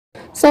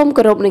សូម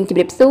គោរពនឹងជម្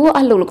រាបសួរអ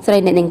ស់លោកស្រី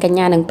អ្នកនាងកញ្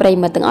ញានិងប្រិយ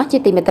មិត្តទាំងអស់ជា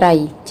ទីមេត្រី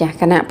ចាស់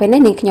គណៈពេល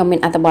នេះនាងខ្ញុំមាន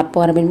អត្ថបទ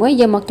ព័ត៌មានមួយ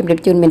យកមកជម្រាប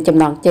ជូនមានចំ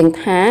ណងជើង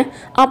ថា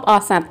អបអ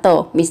រសាទរ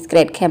Miss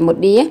Grand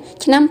Cambodia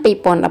ឆ្នាំ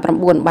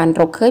2019បាន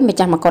រកឃើញម្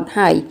ចាស់មកុដ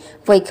ហើយ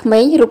វ័យក្មេ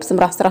ងរូបស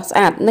ម្រស់ស្រស់ស្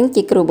អាតនិង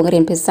ជាគ្រូបង្រៀ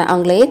នភាសាអ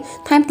ង់គ្លេស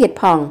ថែមទៀត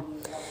ផង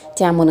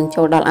ចាមុននឹង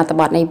ចូលដល់អត្ថ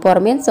បទនៃព័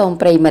ត៌មានសូម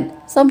ប្រិយមិត្ត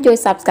សូមជួយ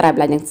Subscribe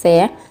Like និង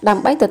Share ដើ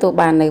ម្បីទទួល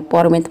បាននូវព័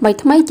ត៌មានថ្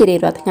មីៗជារៀង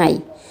រាល់ថ្ងៃ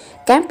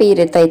កាលពី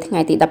រាត្រីថ្ងៃ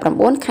ទី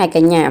19ខែក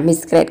ញ្ញា Miss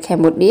Grand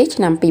Cambodia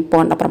ឆ្នាំ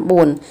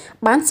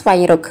2019បានស្វែង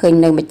រកឃើញ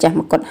នៅម្ចាស់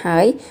មកុដហើ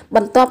យប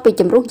ន្ទាប់ពី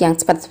ជំរុះយ៉ាង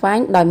ស្វិតស្វាញ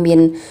ដោយមាន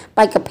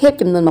បេក្ខភាព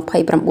ចំនួន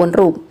29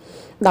រូប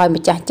ដោយ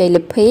ម្ចាស់ជ័យ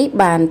លាភី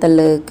បានទៅ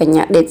លើកញ្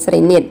ញាដេតស្រី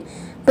នីត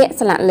ពាក់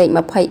ស្លាកលេខ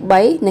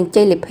23និង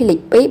ជ័យលាភីលេខ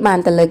2បាន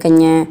ទៅលើក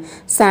ញ្ញា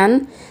សាន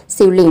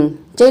ស៊ីវលីង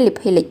ជ័យលា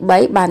ភីលេខ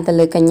3បានទៅ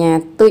លើកញ្ញា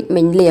ទូច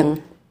មិញលៀង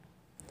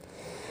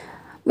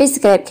Miss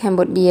Grand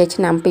Cambodia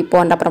ឆ្នាំ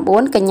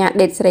2019កញ្ញា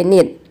ដេតស្រី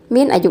នីត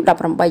មានអាយុ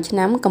18ឆ្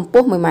នាំកម្ព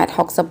ស់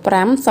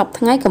 1.65 សព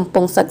ថ្ងៃកំ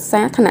ពុងសិក្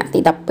សាថ្នាក់ទី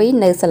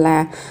12នៅសាលា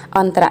អ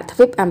ន្តរទ្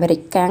វីបអាមេរិក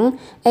កាំង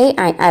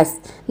AIS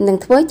និង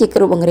ធ្វើជាគ្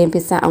រូបង្រៀន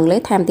ភាសាអង់គ្លេ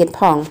សថែមទៀត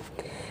ផង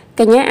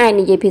កញ្ញាអាច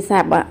និយាយភាសា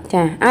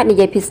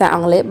អ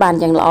ង់គ្លេសបាន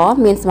យ៉ាងល្អ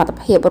មានសមត្ថ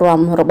ភាព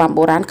រាំរបាំ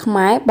បុរាណខ្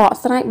មែរបក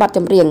ស្រាយបទច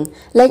ម្រៀង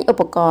លេងឧ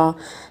បករណ៍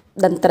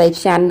តន្ត្រី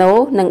ព្យ៉ាណូ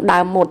និងដើ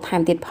មម៉ូតថែ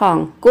មទៀតផង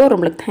គួរ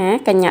រំលឹកថា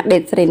កញ្ញាដេ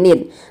តស្រីនីត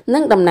នឹ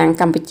ងតំណាង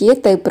កម្ពុជា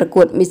ទៅប្រ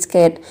កួត Miss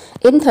Grand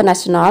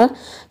International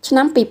ឆ្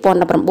នាំ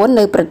2019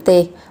នៅប្រទេ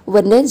ស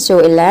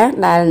Venezuela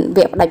ដែលវ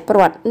គ្គផ្ដាច់ព្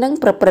រាត់នឹង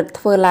ប្រព្រឹត្ត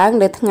ធ្វើឡើង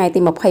នៅថ្ងៃទី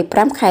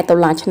25ខែតុ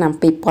លាឆ្នាំ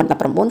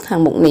2019ខាង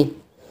មុខនេះ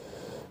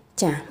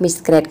ចា Miss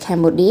Grand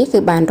Cambodia គឺ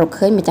បានរក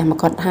ឃើញម្ចាស់ម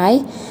កុដហើយ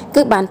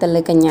គឺបានទៅ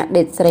លើកញ្ញា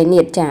ដេតស្រីនី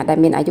តចាដែល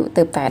មានអាយុ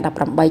ទៅតែ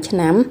18ឆ្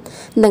នាំ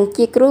និង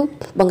ជាគ្រូ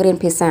បង្រៀន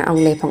ភាសាអង់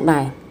គ្លេសផង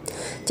ដែរ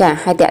ចា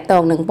ហើយតាក់ទ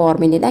ងនឹងព័ត៌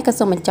មាននេះដែរក៏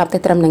សូមបញ្ចប់ទៅ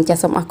ត្រឹមនឹងចា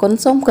សូមអរគុណ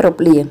សូមគោរព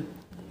លា